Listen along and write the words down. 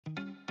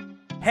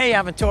Hey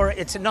Aventura,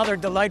 it's another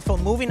delightful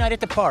movie night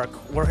at the park.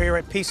 We're here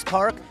at Peace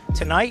Park.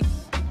 Tonight,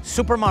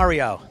 Super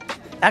Mario.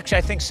 Actually,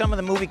 I think some of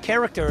the movie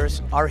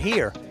characters are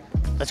here.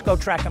 Let's go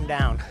track them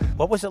down.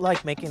 What was it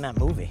like making that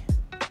movie?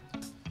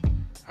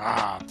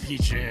 Ah,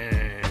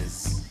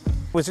 Peaches.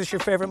 Was this your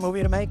favorite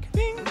movie to make?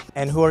 Bing.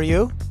 And who are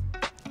you?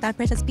 That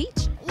Princess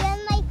Peach. You're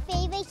my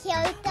favorite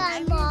character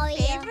on Mario.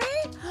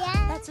 Favorite?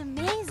 Yeah. That's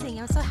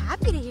amazing. I'm so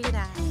happy to hear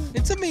that.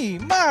 It's me,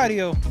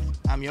 Mario.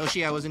 I'm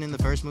Yoshi. I wasn't in the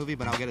first movie,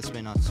 but I'll get a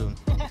spin-off soon.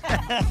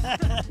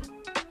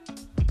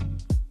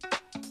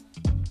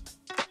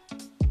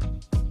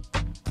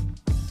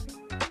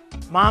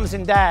 Moms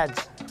and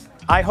dads,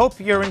 I hope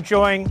you're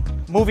enjoying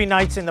movie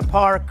nights in the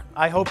park.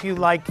 I hope you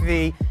like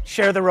the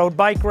Share the Road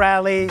bike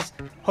rallies.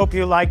 Hope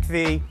you like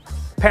the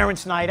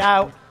Parents' Night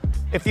Out.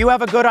 If you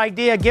have a good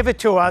idea, give it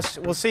to us.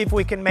 We'll see if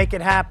we can make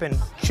it happen.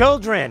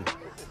 Children,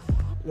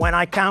 when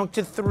I count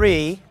to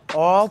 3,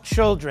 all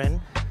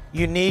children,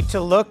 you need to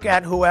look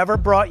at whoever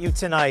brought you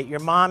tonight. Your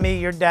mommy,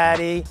 your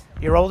daddy,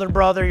 your older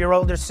brother, your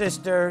older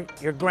sister,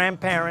 your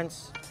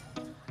grandparents.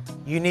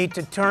 You need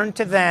to turn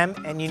to them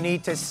and you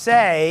need to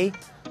say,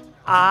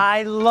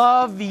 I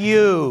love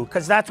you,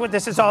 because that's what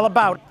this is all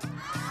about.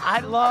 I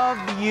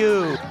love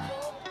you.